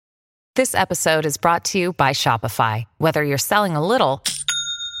This episode is brought to you by Shopify. Whether you're selling a little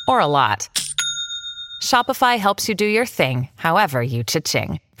or a lot, Shopify helps you do your thing, however you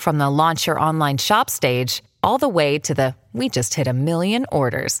cha-ching. From the launch your online shop stage, all the way to the we just hit 1 million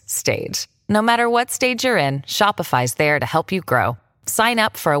orders stage. No matter what stage you're in, Shopify's there to help you grow. Sign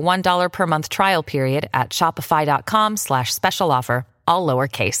up for a $1 per month trial period at shopify.com/special offer, all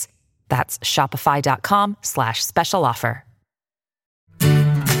lowercase. That's shopify.com/special offer.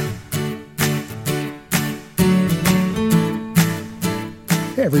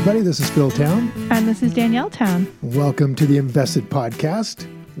 Hey everybody, this is Phil Town. And this is Danielle Town. Welcome to the Invested Podcast,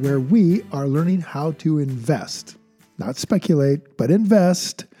 where we are learning how to invest. Not speculate, but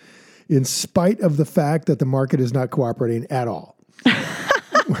invest, in spite of the fact that the market is not cooperating at all.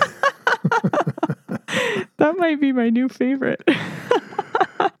 That might be my new favorite.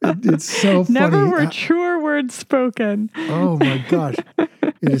 It's so funny. Never were truer words spoken. Oh my gosh.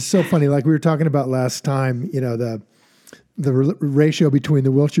 It is so funny. Like we were talking about last time, you know, the ratio between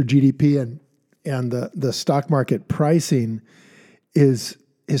the Wilshire GDP and the stock market pricing is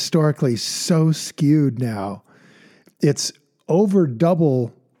historically so skewed now. It's over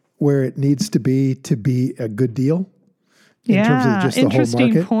double where it needs to be a good deal in terms of just the whole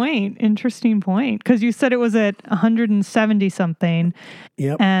market. Interesting point. Because you said it was at 170 something.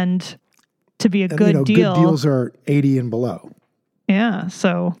 Yep. And to be a good deal. Good deals are 80 and below. Yeah.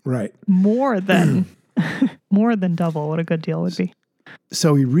 So right. More than double what a good deal would be.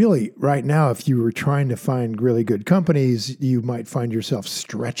 So we really, right now, if you were trying to find really good companies, you might find yourself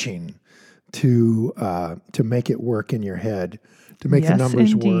stretching to make it work in your head, to make the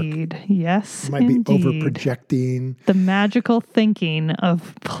numbers work. Yes, you might be over-projecting. The magical thinking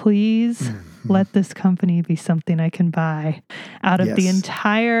of, please let this company be something I can buy out of the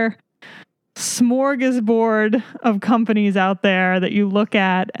entire smorgasbord of companies out there that you look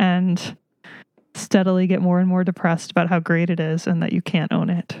at and steadily get more and more depressed about how great it is and that you can't own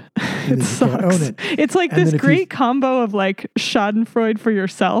it. It sucks. Can't own it. It's like this great combo of like Schadenfreude for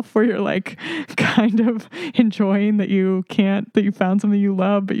yourself, where you're like kind of enjoying that you found something you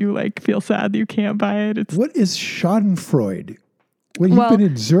love, but you like feel sad that you can't buy it. What is Schadenfreude? Well, you've been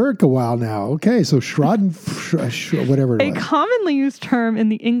in Zurich a while now. Okay, so whatever it was. A commonly used term in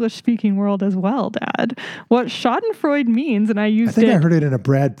the English-speaking world as well, Dad. What Schadenfreude means, and I think I heard it in a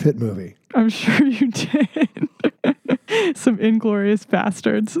Brad Pitt movie. I'm sure you did. Some Inglourious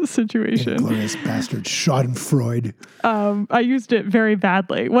Bastards situation. Inglourious Bastards, Schadenfreude. I used it very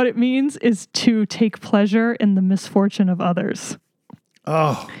badly. What it means is to take pleasure in the misfortune of others.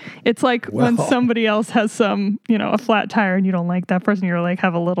 Oh, it's like when somebody else has some, a flat tire and you don't like that person, you're like,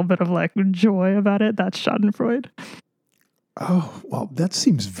 have a little bit of like joy about it. That's Schadenfreude. Oh, well, that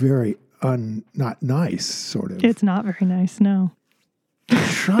seems very not nice, sort of. It's not very nice, no.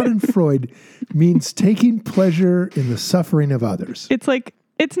 Schadenfreude means taking pleasure in the suffering of others. It's like,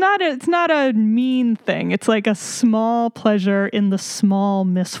 it's not a mean thing. It's like a small pleasure in the small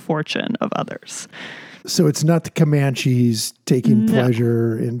misfortune of others. So it's not the Comanches taking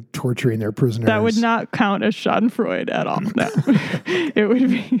pleasure in torturing their prisoners. That would not count as Schadenfreude at all. No, it would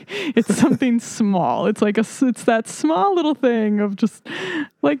be. It's something small. It's like it's that small little thing of just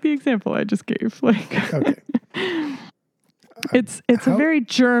like the example I just gave. Like, okay, it's a very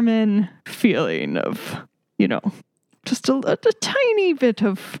German feeling of just a tiny bit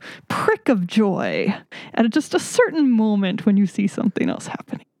of prick of joy at just a certain moment when you see something else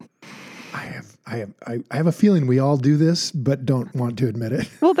happening. I have a feeling we all do this, but don't want to admit it.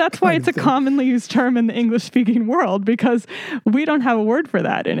 Well, that's why it's a commonly used term in the English-speaking world, because we don't have a word for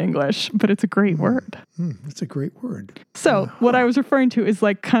that in English, but it's a great word. It's a great word. So what I was referring to is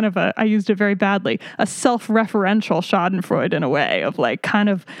like kind of I used it very badly, a self-referential Schadenfreude in a way of like kind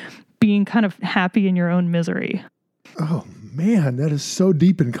of being kind of happy in your own misery. Oh, man, that is so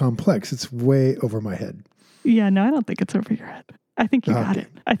deep and complex. It's way over my head. Yeah, no, I don't think it's over your head. I think you got it.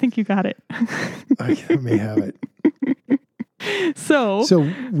 I think you got it. I may have it. So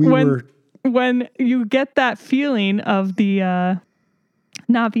when you get that feeling of the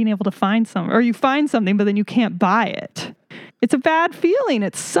not being able to find something, or you find something, but then you can't buy it, it's a bad feeling.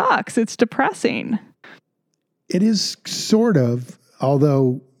 It sucks. It's depressing. It is sort of,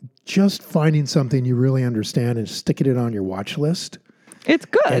 although just finding something you really understand and sticking it on your watch list. It's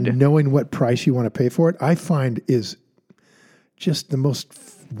good. And knowing what price you want to pay for it, I find is just the most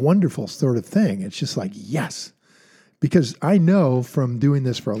wonderful sort of thing. It's just like, yes, because I know from doing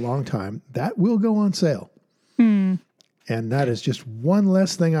this for a long time, that will go on sale. And that is just one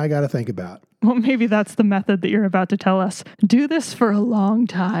less thing I got to think about. Well, maybe that's the method that you're about to tell us. Do this for a long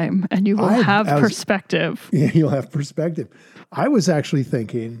time and you will have perspective. Yeah, you'll have perspective. I was actually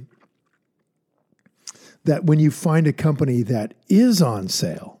thinking that when you find a company that is on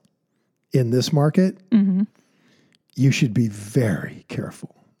sale in this market, you should be very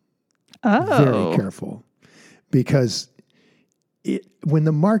careful. Very careful. Because when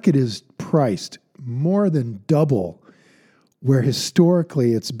the market is priced more than double where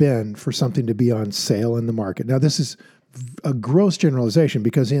historically it's been for something to be on sale in the market. Now, this is a gross generalization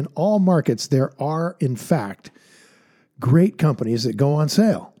because in all markets, there are, in fact, great companies that go on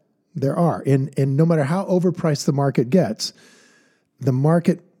sale. There are. And no matter how overpriced the market gets, the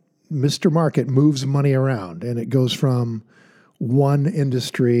market, Mr. Market, moves money around, and it goes from one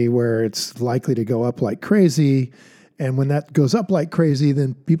industry where it's likely to go up like crazy. And when that goes up like crazy,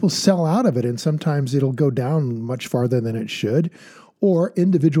 then people sell out of it. And sometimes it'll go down much farther than it should. Or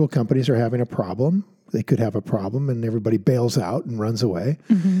individual companies are having a problem. They could have a problem and everybody bails out and runs away.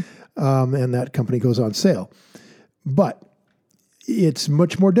 And that company goes on sale. But it's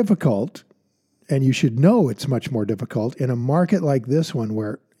much more difficult, and you should know it's much more difficult in a market like this one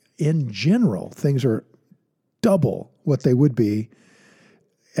where, in general, things are double what they would be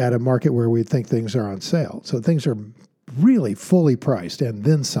at a market where we think things are on sale. So things are really fully priced and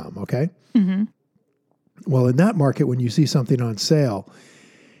then some, okay? Well, in that market, when you see something on sale,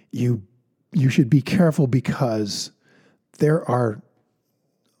 you should be careful because there are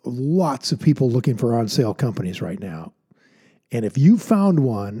lots of people looking for on sale companies right now. And if you found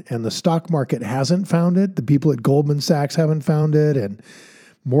one and the stock market hasn't found it, the people at Goldman Sachs haven't found it, and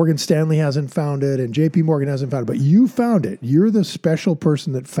Morgan Stanley hasn't found it, and JP Morgan hasn't found it, but you found it. You're the special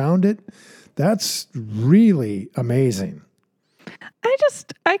person that found it. That's really amazing.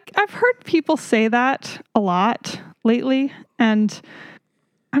 I've heard people say that a lot lately, and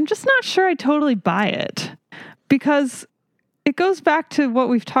I'm just not sure I totally buy it, because it goes back to what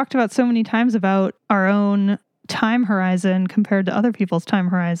we've talked about so many times about our own time horizon compared to other people's time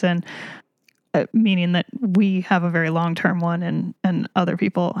horizon, meaning that we have a very long-term one and other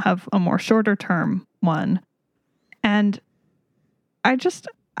people have a more shorter-term one. And I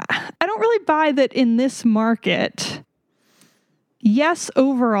don't really buy that in this market. Yes,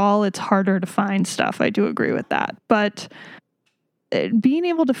 overall, it's harder to find stuff. I do agree with that. But being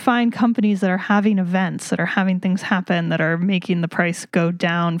able to find companies that are having events, that are having things happen, that are making the price go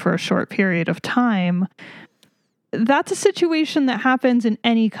down for a short period of time, that's a situation that happens in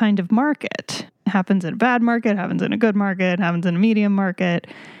any kind of market. It happens in a bad market, happens in a good market, happens in a medium market.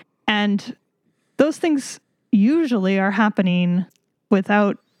 And those things usually are happening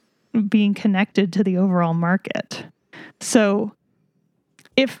without being connected to the overall market. So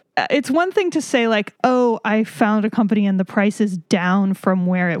if it's one thing to say like, oh, I found a company and the price is down from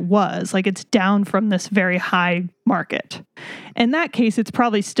where it was, like it's down from this very high market. In that case, it's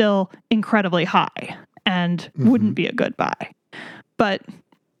probably still incredibly high and wouldn't be a good buy. But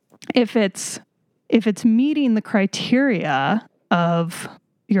if it's meeting the criteria of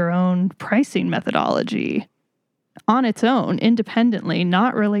your own pricing methodology on its own, independently,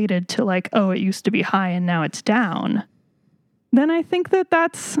 not related to like, oh, it used to be high and now it's down, then I think that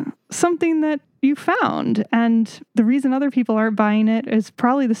that's something that you found. And the reason other people aren't buying it is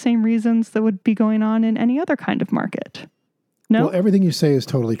probably the same reasons that would be going on in any other kind of market. No? Well, everything you say is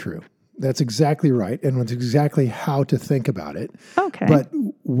totally true. That's exactly right. And it's exactly how to think about it. Okay. But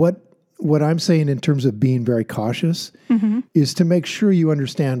what I'm saying in terms of being very cautious is to make sure you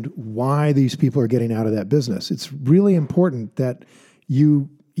understand why these people are getting out of that business. It's really important that you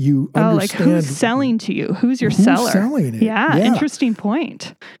understand. Like who's selling to you? Who's your seller? Who's selling it? Yeah, interesting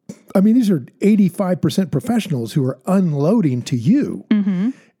point. I mean, these are 85% professionals who are unloading to you.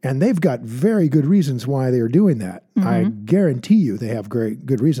 And they've got very good reasons why they are doing that. I guarantee you they have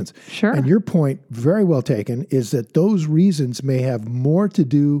good reasons. Sure. And your point, very well taken, is that those reasons may have more to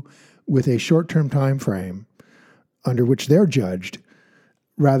do with a short-term time frame under which they're judged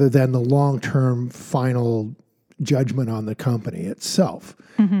rather than the long-term final judgment on the company itself.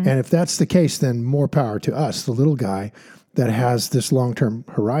 And if that's the case, then more power to us, the little guy that has this long-term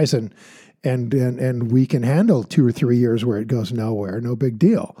horizon, and we can handle 2 or 3 years where it goes nowhere, no big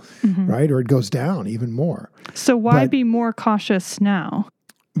deal, right? Or it goes down even more. So why be more cautious now?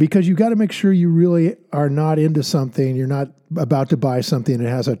 Because you got to make sure you really are not into something, you're not about to buy something that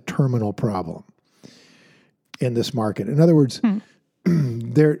has a terminal problem in this market. In other words,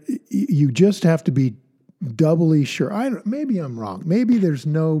 you just have to be doubly sure. Maybe I'm wrong. Maybe there's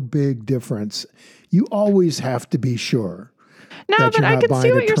no big difference. You always have to be sure. No, but I can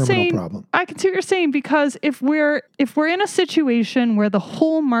see what you're saying. I can see what you're saying, because if we're in a situation where the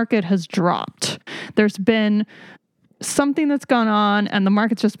whole market has dropped, there's been something that's gone on and the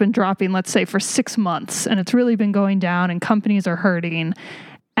market's just been dropping, let's say for 6 months, and it's really been going down and companies are hurting,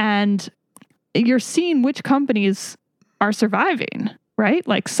 and you're seeing which companies are surviving, right?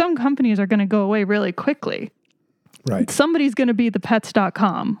 Like some companies are going to go away really quickly. Right. Somebody's going to be the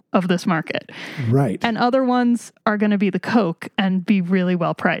pets.com of this market. Right. And other ones are going to be the Coke and be really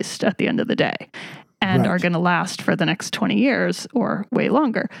well priced at the end of the day and are going to last for the next 20 years or way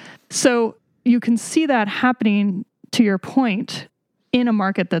longer. So you can see that happening, to your point, in a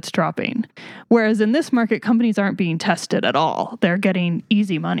market that's dropping. Whereas in this market, companies aren't being tested at all. They're getting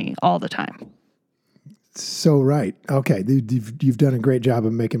easy money all the time. So right. Okay. You've done a great job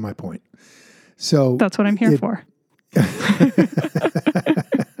of making my point. So that's what I'm here for.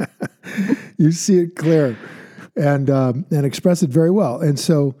 You see it clear and express it very well. And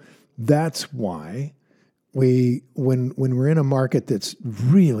so that's why when we're in a market that's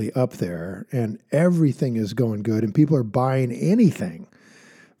really up there and everything is going good and people are buying anything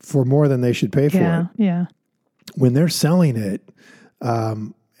for more than they should pay for it. Yeah. When they're selling it,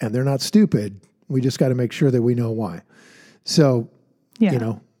 and they're not stupid, we just got to make sure that we know why. So,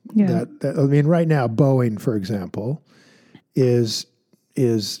 that I mean, right now, Boeing, for example, is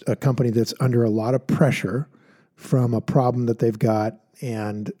a company that's under a lot of pressure from a problem that they've got,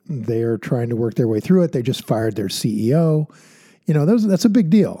 and they're trying to work their way through it. They just fired their CEO. That's a big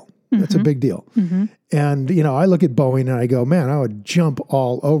deal. That's a big deal. Mm-hmm. And, I look at Boeing and I go, man, I would jump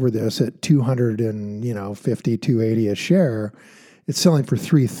all over this at 250, 280 a share. It's selling for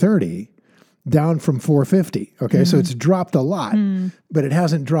 $330, down from $450. Okay. So it's dropped a lot, but it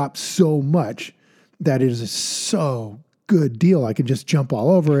hasn't dropped so much that it is so good deal. I can just jump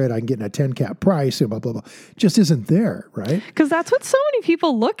all over it. I can get in a 10 cap price and blah, blah, blah. Just isn't there, right? Because that's what so many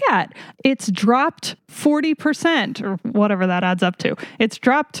people look at. It's dropped 40% or whatever that adds up to. It's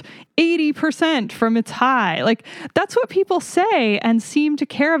dropped 80% from its high. Like that's what people say and seem to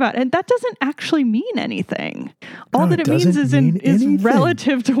care about. And that doesn't actually mean anything. All that it means is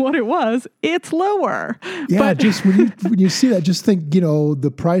relative to what it was, it's lower. Yeah, but just when you see that, just think,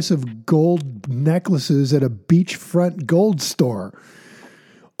 the price of gold necklaces at a beachfront gold store.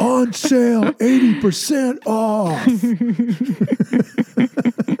 On sale, 80% off.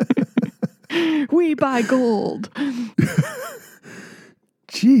 We buy gold.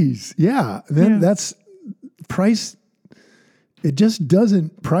 Jeez. Yeah. That's price.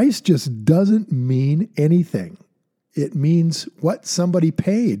 Price just doesn't mean anything. It means what somebody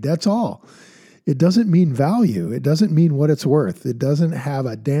paid. That's all. It doesn't mean value. It doesn't mean what it's worth. It doesn't have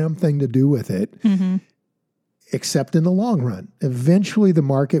a damn thing to do with it, except in the long run. Eventually, the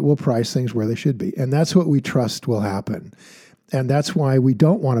market will price things where they should be. And that's what we trust will happen. And that's why we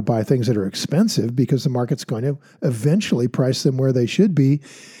don't want to buy things that are expensive, because the market's going to eventually price them where they should be.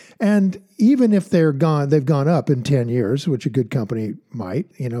 And even if they've gone up in 10 years, which a good company might,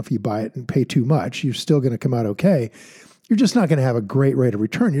 if you buy it and pay too much, you're still going to come out okay. You're just not going to have a great rate of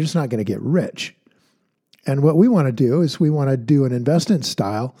return. You're just not going to get rich. And what we want to do is we want to do an investment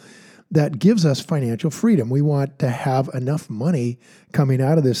style that gives us financial freedom. We want to have enough money coming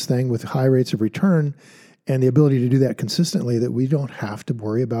out of this thing with high rates of return and the ability to do that consistently that we don't have to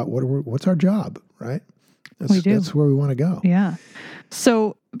worry about what's our job, right? That's where we want to go. Yeah.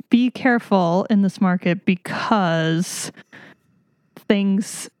 So be careful in this market because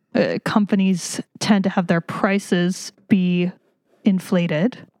companies tend to have their prices be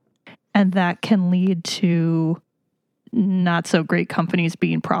inflated, and that can lead to not so great companies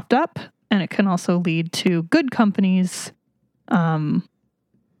being propped up. And it can also lead to good companies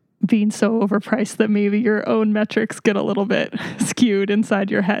being so overpriced that maybe your own metrics get a little bit skewed inside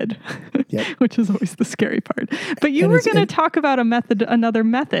your head, which is always the scary part. But you were going to talk about another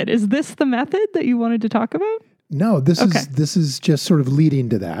method. Is this the method that you wanted to talk about? No, this is just sort of leading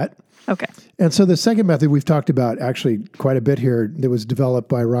to that. Okay. And so the second method we've talked about actually quite a bit here that was developed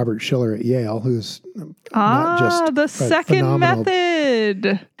by Robert Shiller at Yale, who's not just the second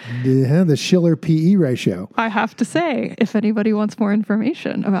method. The Shiller PE ratio. I have to say, if anybody wants more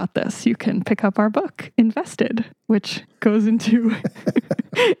information about this, you can pick up our book, Invested, which goes into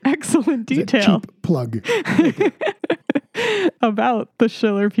excellent detail. Cheap plug. About the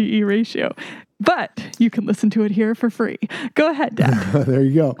Shiller PE ratio. But you can listen to it here for free. Go ahead, Dad. There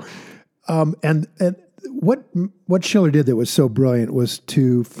you go. And what Shiller did that was so brilliant was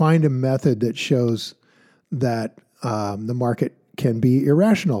to find a method that shows that the market can be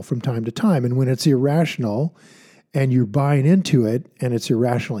irrational from time to time. And when it's irrational and you're buying into it and it's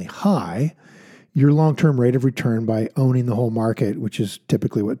irrationally high, your long-term rate of return by owning the whole market, which is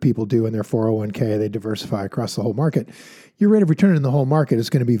typically what people do in their 401k, they diversify across the whole market. Your rate of return in the whole market is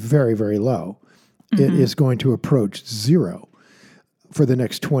going to be very, very low. Mm-hmm. It is going to approach zero for the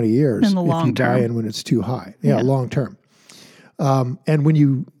next 20 years in the long term. Buy in when it's too high. Yeah. Long term. And when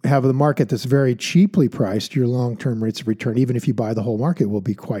you have a market that's very cheaply priced, your long-term rates of return, even if you buy the whole market, will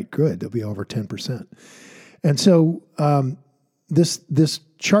be quite good. They'll be over 10%. And so this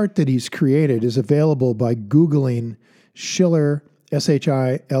chart that he's created is available by Googling Shiller,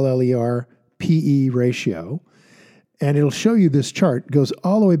 Shiller, PE ratio. And it'll show you this chart. It goes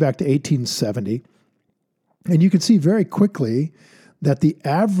all the way back to 1870. And you can see very quickly that the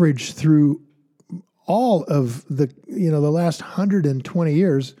average through all of the last 120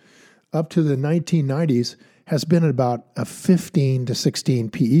 years up to the 1990s has been about a 15 to 16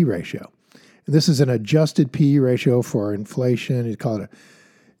 PE ratio. And this is an adjusted PE ratio for inflation. You call it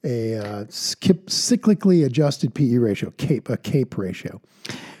a cyclically adjusted PE ratio, a CAPE ratio.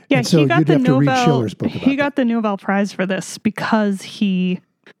 Yeah, and so he got you'd the have to read Nobel. Shiller's book about He got the Nobel Prize for this because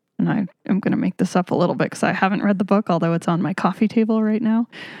and I am going to make this up a little bit because I haven't read the book, although it's on my coffee table right now,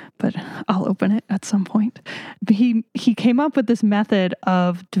 but I'll open it at some point. But he came up with this method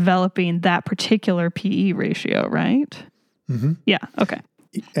of developing that particular PE ratio, right? Mm-hmm. Yeah, okay.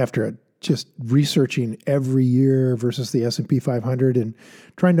 After just researching every year versus the S&P 500 and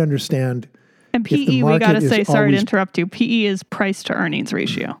trying to understand. And PE, we got to say, sorry to interrupt you, PE is price to earnings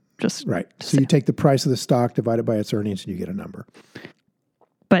ratio. Just right. So you take the price of the stock divided by its earnings and you get a number.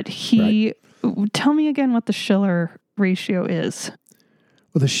 But tell me again what the Shiller ratio is.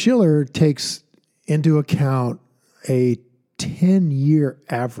 Well, the Shiller takes into account a 10-year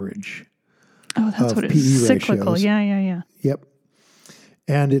average. Oh, that's what it is. Cyclical. Ratios. Yeah. Yep.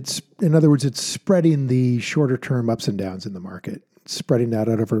 And in other words, it's spreading the shorter term ups and downs in the market, spreading that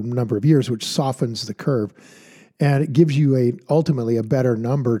out over a number of years, which softens the curve. And it gives you ultimately a better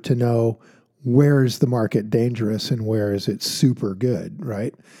number to know where is the market dangerous and where is it super good,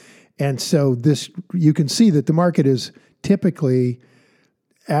 right? And so you can see that the market is typically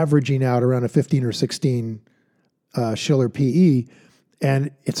averaging out around a 15 or 16 Shiller PE, and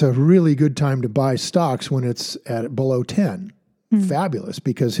it's a really good time to buy stocks when it's at below 10. Fabulous,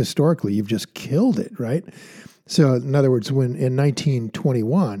 because historically you've just killed it, right? So in other words, when in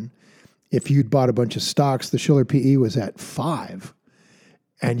 1921, if you'd bought a bunch of stocks, the Shiller PE was at 5.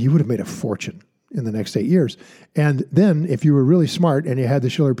 And you would have made a fortune in the next 8 years. And then if you were really smart and you had the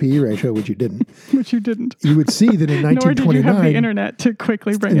Shiller PE ratio, which you didn't. You would see that in 1929. Nor did you have the internet to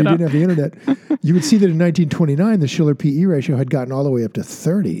quickly bring it up. You didn't have the internet. You would see that in 1929, the Shiller PE ratio had gotten all the way up to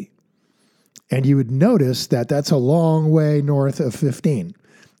 30. And you would notice that that's a long way north of 15.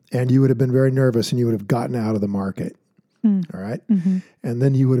 And you would have been very nervous and you would have gotten out of the market. All right. Mm-hmm. And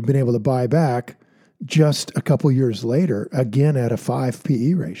then you would have been able to buy back just a couple years later, again at a 5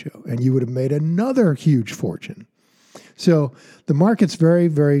 PE ratio, and you would have made another huge fortune. So the market's very,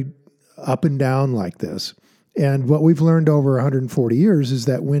 very up and down like this. And what we've learned over 140 years is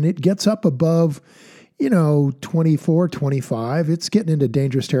that when it gets up above, 24, 25, it's getting into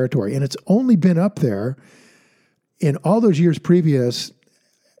dangerous territory. And it's only been up there in all those years previous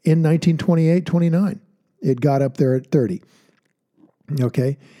in 1928, 29. It got up there at 30.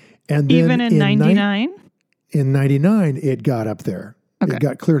 Okay. And then even in 99? In 99, it got up there. Okay. It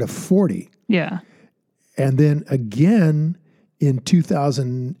got clear to 40. Yeah. And then again in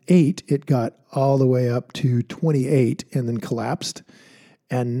 2008, it got all the way up to 28 and then collapsed.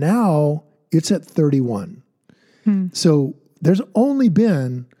 And now it's at 31. So there's only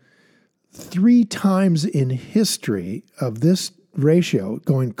been 3 times in history of this ratio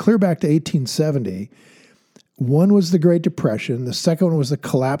going clear back to 1870. One was the Great Depression. The second one was the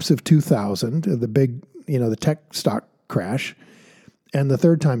collapse of 2000, the big, the tech stock crash. And the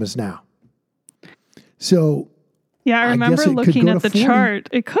third time is now. So yeah, I remember looking at the chart.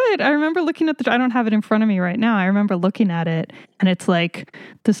 It could. I remember looking at I don't have it in front of me right now. I remember looking at it and it's like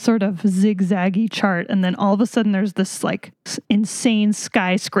this sort of zigzaggy chart. And then all of a sudden there's this like insane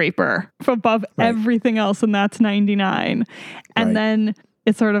skyscraper above everything else. And that's 99. And then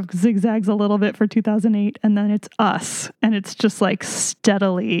it sort of zigzags a little bit for 2008, and then it's us, and it's just like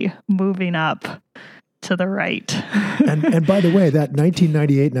steadily moving up to the right. and by the way, that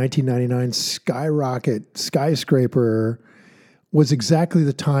 1998, 1999 skyscraper was exactly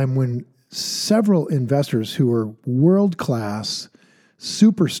the time when several investors who were world-class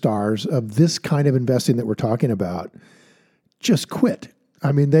superstars of this kind of investing that we're talking about just quit.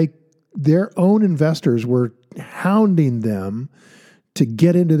 I mean, their own investors were hounding them to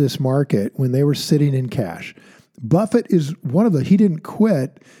get into this market when they were sitting in cash. Buffett is he didn't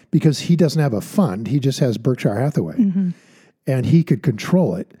quit because he doesn't have a fund. He just has Berkshire Hathaway and he could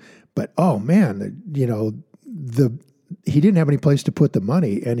control it. But, oh man, he didn't have any place to put the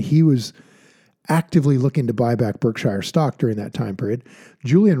money, and he was actively looking to buy back Berkshire stock during that time period.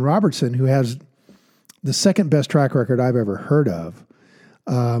 Julian Robertson, who has The second best track record I've ever heard of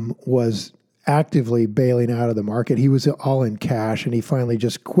was actively bailing out of the market. He was all in cash, and he finally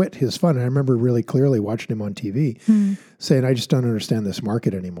just quit his fund. And I remember really clearly watching him on TV saying, I just don't understand this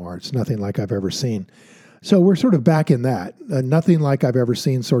market anymore. It's nothing like I've ever seen. So we're sort of back in that. Nothing like I've ever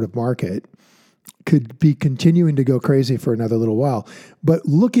seen sort of market could be continuing to go crazy for another little while. But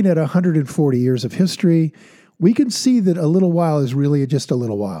looking at 140 years of history, we can see that a little while is really just a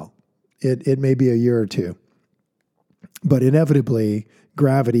little while. It may be a year or two. But inevitably,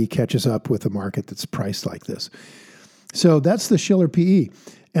 gravity catches up with a market that's priced like this. So that's the Shiller PE.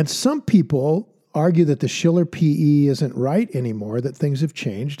 And some people argue that the Shiller PE isn't right anymore, that things have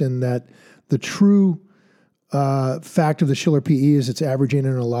changed, and that the true fact of the Shiller PE is it's averaging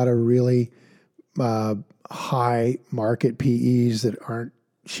in a lot of really high market PEs that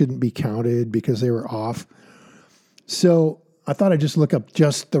shouldn't be counted because they were off. So I thought I'd just look up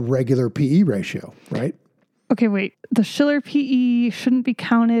just the regular PE ratio, right? Okay, wait. The Shiller PE shouldn't be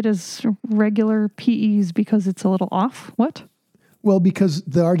counted as regular PEs because it's a little off? What? Well, because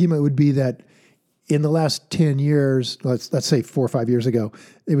the argument would be that in the last 10 years, let's say 4 or 5 years ago,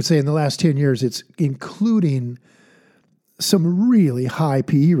 they would say in the last 10 years, it's including some really high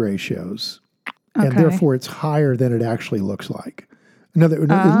PE ratios. Okay. And therefore, it's higher than it actually looks like. It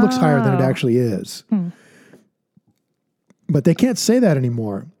looks higher than it actually is. But they can't say that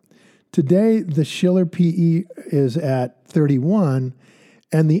anymore. Today, the Shiller PE is at 31,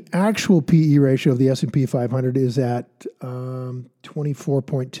 and the actual PE ratio of the S&P 500 is at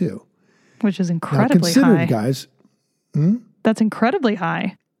 24.2. Which is incredibly high. Guys. That's incredibly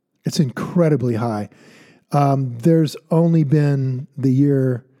high. It's incredibly high. There's only been the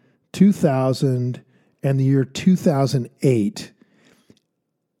year 2000 and the year 2008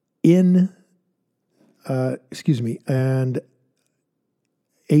 and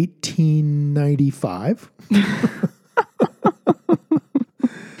 1895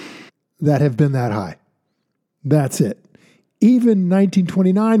 that have been that high. That's it. Even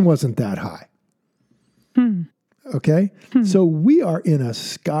 1929 wasn't that high. Okay? So we are in a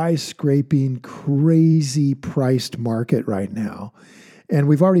skyscraping, crazy priced market right now. And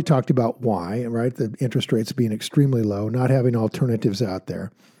we've already talked about why, right? The interest rates being extremely low, not having alternatives out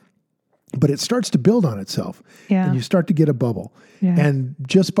there. But it starts to build on itself. Yeah. And you start to get a bubble. Yeah. And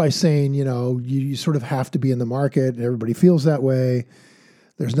just by saying, you sort of have to be in the market and everybody feels that way,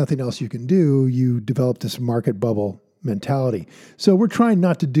 there's nothing else you can do, you develop this market bubble mentality. So we're trying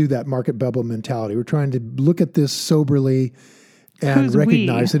not to do that market bubble mentality. We're trying to look at this soberly and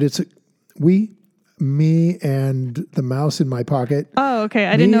recognize that it's me and the mouse in my pocket. Oh, okay.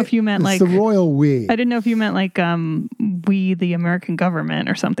 I didn't know if you meant like the royal we. I didn't know if you meant like we, the American government,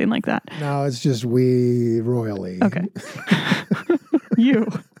 or something like that. No, it's just we royally. Okay. You.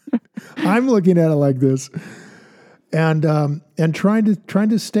 I'm looking at it like this, and trying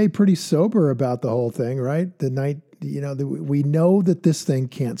to stay pretty sober about the whole thing. Right, we know that this thing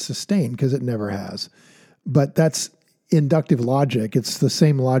can't sustain because it never has, but that's inductive logic. It's the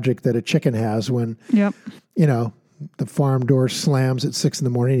same logic that a chicken has when, the farm door slams at 6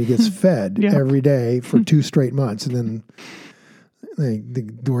 a.m. and he gets fed every day for 2 straight months. And then the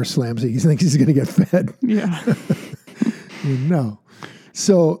door slams. He thinks he's going to get fed. Yeah. No.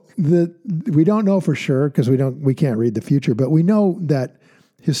 So we don't know for sure because we can't read the future, but we know that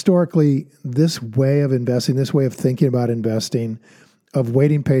historically this way of investing, this way of thinking about investing, of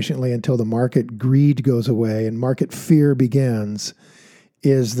waiting patiently until the market greed goes away and market fear begins,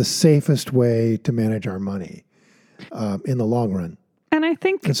 is the safest way to manage our money in the long run. And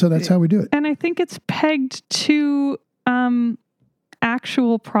so that's how we do it. And I think it's pegged to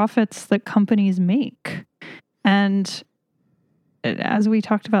actual profits that companies make. And as we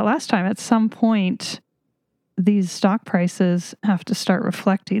talked about last time, at some point, these stock prices have to start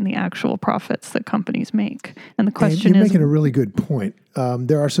reflecting the actual profits that companies make. And the question you're making a really good point.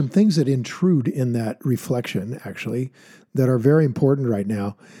 There are some things that intrude in that reflection, actually, that are very important right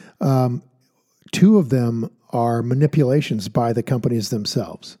now. 2 of them are manipulations by the companies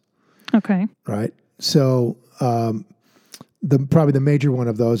themselves. Okay. Right? So probably the major one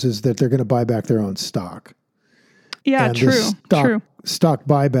of those is that they're going to buy back their own stock. Yeah, and true. Stock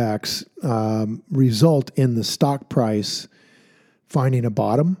buybacks result in the stock price finding a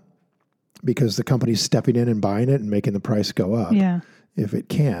bottom because the company's stepping in and buying it and making the price go up if it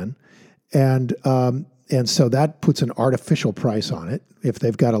can. And so that puts an artificial price on it if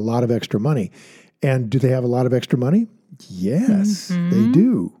they've got a lot of extra money. And do they have a lot of extra money? Yes, they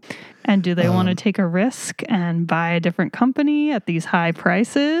do. And do they want to take a risk and buy a different company at these high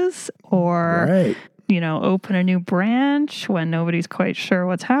prices? Or open a new branch when nobody's quite sure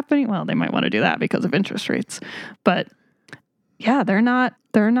what's happening. Well, they might want to do that because of interest rates. But yeah, they're not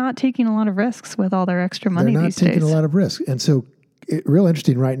taking a lot of risks with all their extra money these days. They're not taking a lot of risk. And so real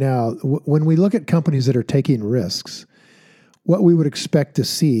interesting right now, when we look at companies that are taking risks, what we would expect to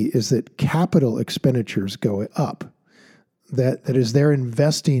see is that capital expenditures go up. That is, they're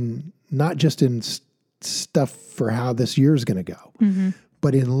investing not just in stuff for how this year is going to go,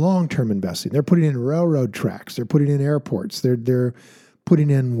 but in long-term investing. They're putting in railroad tracks. They're putting in airports. They're putting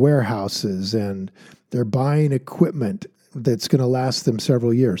in warehouses, and they're buying equipment that's going to last them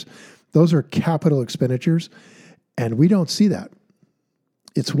several years. Those are capital expenditures, and we don't see that.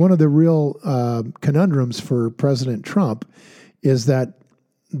 It's one of the real conundrums for President Trump is that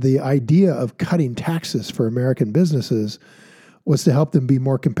the idea of cutting taxes for American businesses was to help them be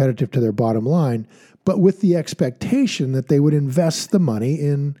more competitive to their bottom line, but with the expectation that they would invest the money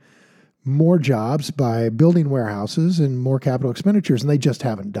in more jobs by building warehouses and more capital expenditures, and they just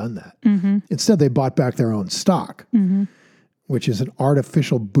haven't done that. Instead, they bought back their own stock, which is an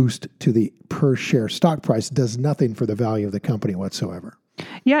artificial boost to the per-share stock price, does nothing for the value of the company whatsoever.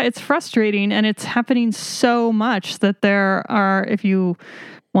 Yeah, it's frustrating, and it's happening so much that there are, if you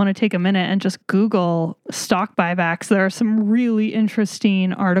want to take a minute and just Google stock buybacks, there are some really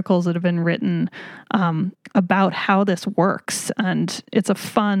interesting articles that have been written about how this works. And it's a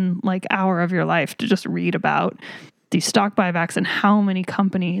fun hour of your life to just read about these stock buybacks and how many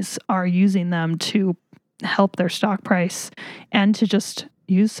companies are using them to help their stock price and to just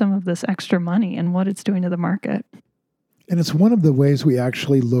use some of this extra money and what it's doing to the market. And it's one of the ways we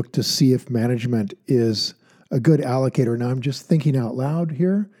actually look to see if management is a good allocator. Now, I'm just thinking out loud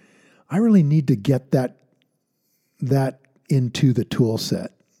here. I really need to get that into the tool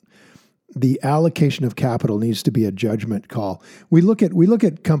set. The allocation of capital needs to be a judgment call. We look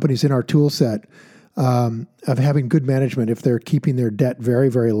at companies in our tool set of having good management if they're keeping their debt very,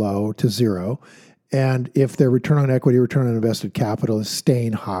 very low to zero, and if their return on equity, return on invested capital is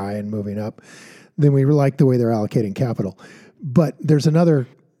staying high and moving up, then we like the way they're allocating capital. But there's another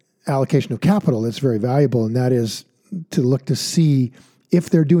allocation of capital that's very valuable, and that is to look to see if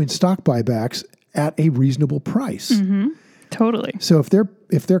they're doing stock buybacks at a reasonable price. Totally. So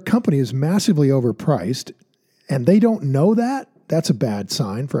if their company is massively overpriced and they don't know that, that's a bad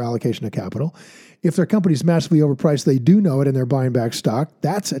sign for allocation of capital. If their company is massively overpriced, they do know it and they're buying back stock,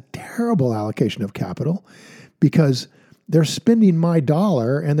 that's a terrible allocation of capital because they're spending my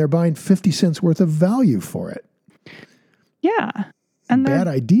dollar and they're buying 50 cents worth of value for it. Yeah. And bad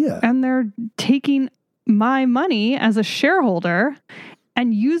idea. And they're taking my money as a shareholder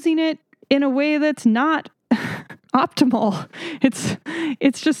and using it in a way that's not optimal.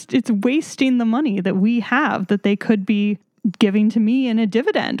 It's wasting the money that we have that they could be giving to me in a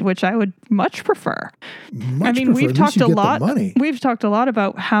dividend, which I would much prefer. We've talked a lot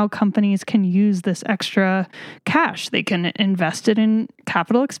about how companies can use this extra cash. They can invest it in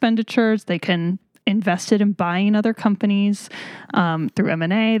capital expenditures. They can invest it in buying other companies through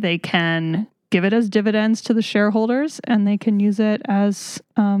M&A. They can give it as dividends to the shareholders, and they can use it as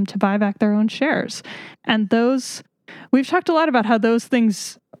to buy back their own shares. And we've talked a lot about how those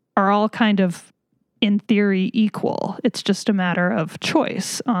things are all kind of, in theory, equal. It's just a matter of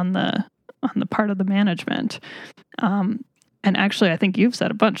choice on the part of the management. And actually, I think you've said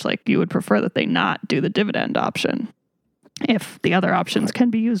a bunch, you would prefer that they not do the dividend option if the other options can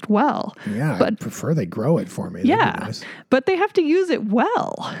be used well. Yeah, I'd prefer they grow it for me. Yeah, nice. But they have to use it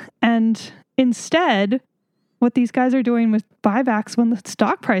well. And instead, what these guys are doing with buybacks when the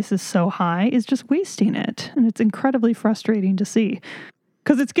stock price is so high is just wasting it. And it's incredibly frustrating to see.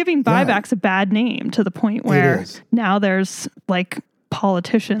 Because it's giving buybacks a bad name to the point where now there's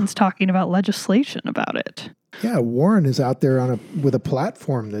politicians talking about legislation about it. Yeah, Warren is out there with a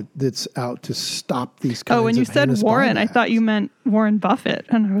platform that's out to stop these kinds of when you said Warren, buybacks. I thought you meant Warren Buffett.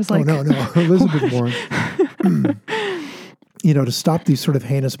 And I was like... Oh, no, Elizabeth Warren. To stop these sort of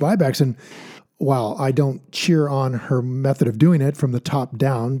heinous buybacks. And while I don't cheer on her method of doing it from the top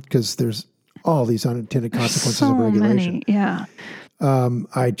down, because there's all these unintended consequences of regulation. Yeah.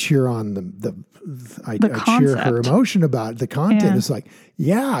 I cheer on I cheer her emotion about it. The content is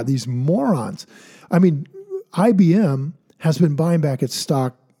these morons. IBM has been buying back its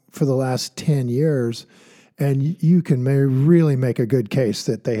stock for the last 10 years, and you can really make a good case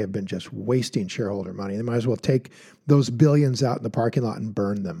that they have been just wasting shareholder money. They might as well take those billions out in the parking lot and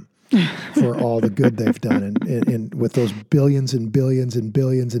burn them for all the good they've done. And with those billions and billions and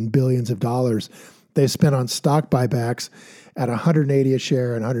billions and billions of dollars they spent on stock buybacks at 180 a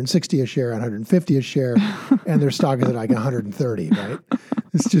share and 160 a share and 150 a share, and their stock is at 130, right?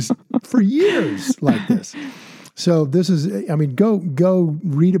 It's just for years like this. So this is, I mean, go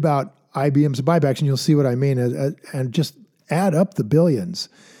read about IBM's buybacks and you'll see what I mean. And just add up the billions.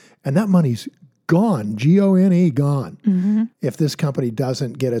 And that money's gone, Gone, gone, if this company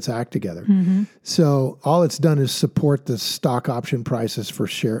doesn't get its act together. So all it's done is support the stock option prices for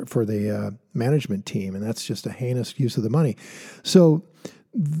the management team. And that's just a heinous use of the money. So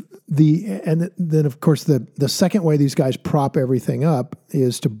then of course the second way these guys prop everything up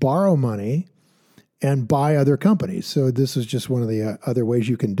is to borrow money and buy other companies. So this is just one of the other ways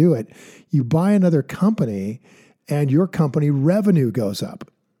you can do it. You buy another company and your company revenue goes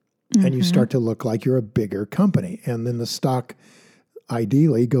up and you start to look like you're a bigger company. And then the stock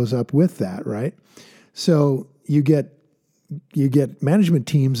ideally goes up with that, right? So you get management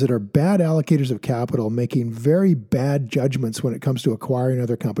teams that are bad allocators of capital making very bad judgments when it comes to acquiring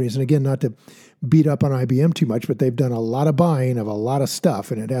other companies. And again, not to beat up on IBM too much, but they've done a lot of buying of a lot of stuff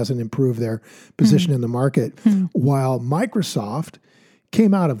and it hasn't improved their position in the market. While Microsoft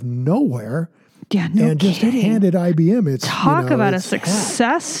came out of nowhere just handed IBM its about a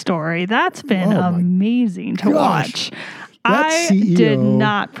success story. That's been amazing to watch. I did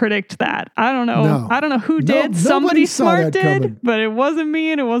not predict that. I don't know. No. I don't know who did. Somebody smart did, but it wasn't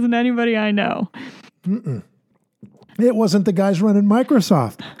me and it wasn't anybody I know. It wasn't the guys running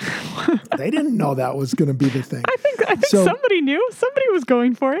Microsoft. They didn't know that was going to be the thing. I think somebody knew. Somebody was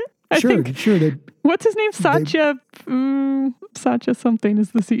going for it. Sure. What's his name? Satya something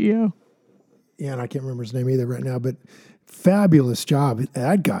is the CEO. Yeah, and I can't remember his name either right now, but fabulous job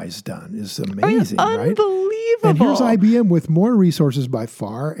that guy's done is amazing, right? Unbelievable. And here's IBM with more resources by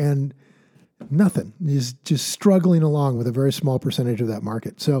far and nothing. He's just struggling along with a very small percentage of that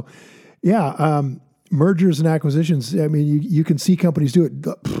market. So, mergers and acquisitions, I mean, you can see companies do it.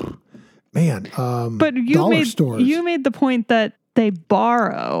 But you made the point that they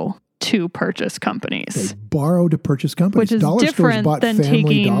borrow to purchase companies. They borrow to purchase companies. Which is Dollar different than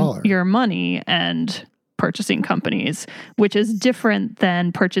taking Dollar. your money and purchasing companies, which is different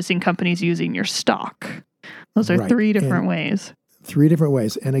than purchasing companies using your stock. Those are three different ways. 3 different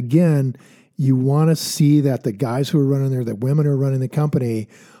ways. And again, you want to see that the guys who are running there, the women who are running the company,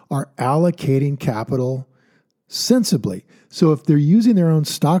 are allocating capital sensibly. So if they're using their own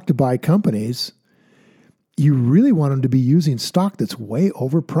stock to buy companies, you really want them to be using stock that's way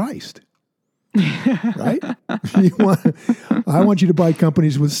overpriced, right? I want you to buy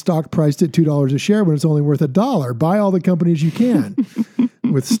companies with stock priced at $2 a share when it's only worth $1. Buy all the companies you can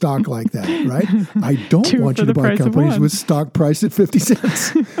with stock like that, right? I don't want you to buy companies with stock priced at 50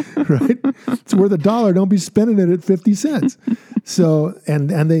 cents, right? It's worth $1. Don't be spending it at 50 cents. So,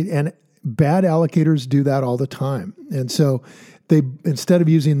 and bad allocators do that all the time. And so they, instead of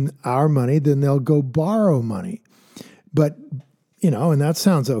using our money, then they'll go borrow money. But, and that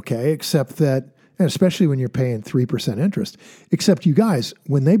sounds okay, except that, and especially when you're paying 3% interest, except you guys,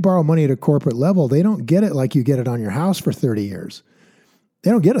 when they borrow money at a corporate level, they don't get it like you get it on your house for 30 years.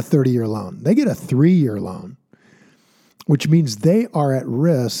 They don't get a 30-year loan. They get a 3-year loan, which means they are at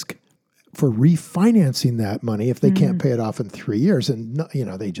risk for refinancing that money if they can't pay it off in 3 years. And,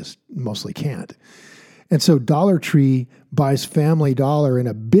 they just mostly can't. And so Dollar Tree buys Family Dollar in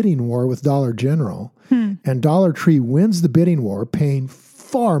a bidding war with Dollar General, and Dollar Tree wins the bidding war, paying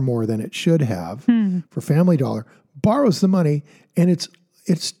far more than it should have for Family Dollar, borrows the money, and it's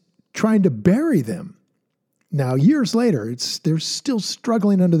trying to bury them. Now, years later, they're still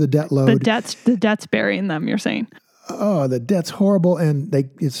struggling under the debt load. The debt's burying them, you're saying? Oh, the debt's horrible, and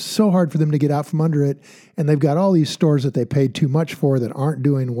it's so hard for them to get out from under it. And they've got all these stores that they paid too much for that aren't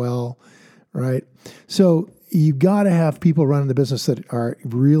doing well, right? So you got to have people running the business that are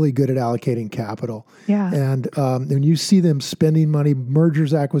really good at allocating capital. Yeah. And when you see them spending money,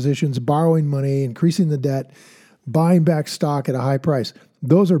 mergers, acquisitions, borrowing money, increasing the debt, buying back stock at a high price,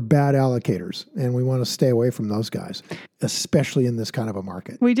 those are bad allocators, and we want to stay away from those guys, especially in this kind of a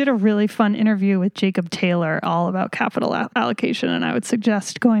market. We did a really fun interview with Jacob Taylor all about capital allocation, and I would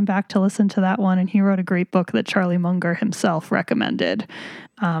suggest going back to listen to that one. And he wrote a great book that Charlie Munger himself recommended.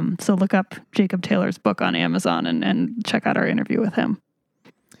 So look up Jacob Taylor's book on Amazon and check out our interview with him.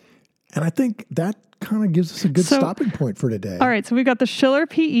 And I think that kind of gives us a good stopping point for today. All right. So we got the Shiller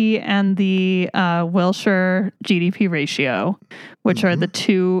PE and the Wilshire GDP ratio, which are the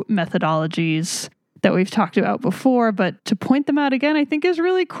two methodologies that we've talked about before. But to point them out again, I think is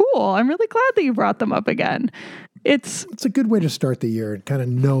really cool. I'm really glad that you brought them up again. It's a good way to start the year and kind of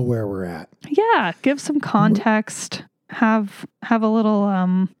know where we're at. Yeah. Give some context. Have a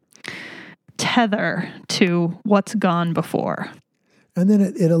little tether to what's gone before. And then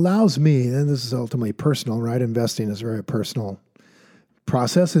it allows me, and this is ultimately personal, right? Investing is a very personal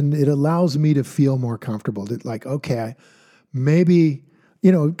process, and it allows me to feel more comfortable. That like, okay, maybe,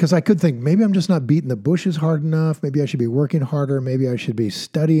 you know, because I could think maybe I'm just not beating the bushes hard enough. Maybe I should be working harder. Maybe I should be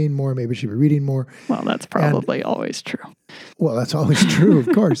studying more. Maybe I should be reading more. Well, that's probably always true. Well, that's always true,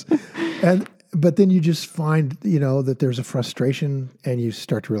 of course. But then you just find, you know, that there's a frustration, and you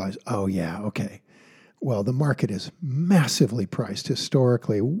start to realize, oh yeah, okay. Well, the market is massively priced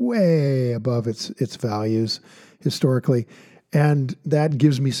historically, way above its values historically. And that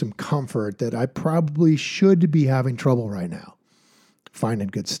gives me some comfort that I probably should be having trouble right now finding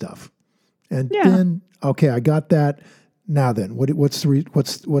good stuff. And then, okay, I got that. Now then, what's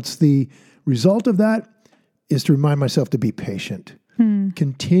the result of that is to remind myself to be patient.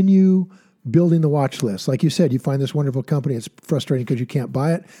 Continue building the watch list. Like you said, you find this wonderful company. It's frustrating because you can't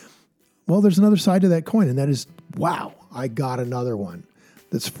buy it. Well, there's another side to that coin, and that is, wow, I got another one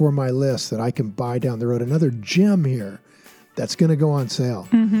that's for my list that I can buy down the road. Another gem here that's going to go on sale.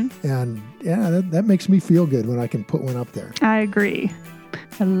 And yeah, that makes me feel good when I can put one up there. I agree.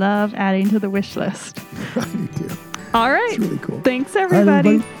 I love adding to the wish list. I do too. All right. It's really cool. Thanks, everybody. All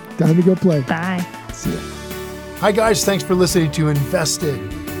right, everybody. Time to go play. Bye. See ya. Hi, guys. Thanks for listening to Invested.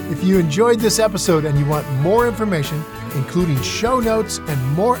 If you enjoyed this episode and you want more information, including show notes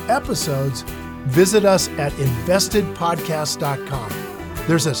and more episodes, visit us at investedpodcast.com.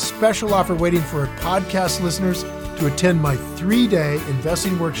 There's a special offer waiting for podcast listeners to attend my 3-day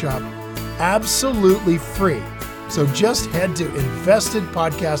investing workshop absolutely free. So just head to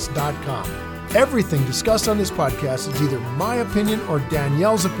investedpodcast.com. Everything discussed on this podcast is either my opinion or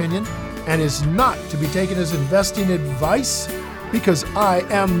Danielle's opinion and is not to be taken as investing advice, because I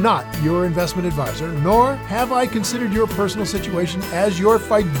am not your investment advisor, nor have I considered your personal situation as your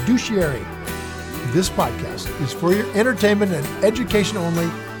fiduciary. This podcast is for your entertainment and education only,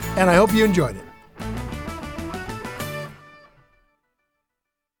 and I hope you enjoyed it.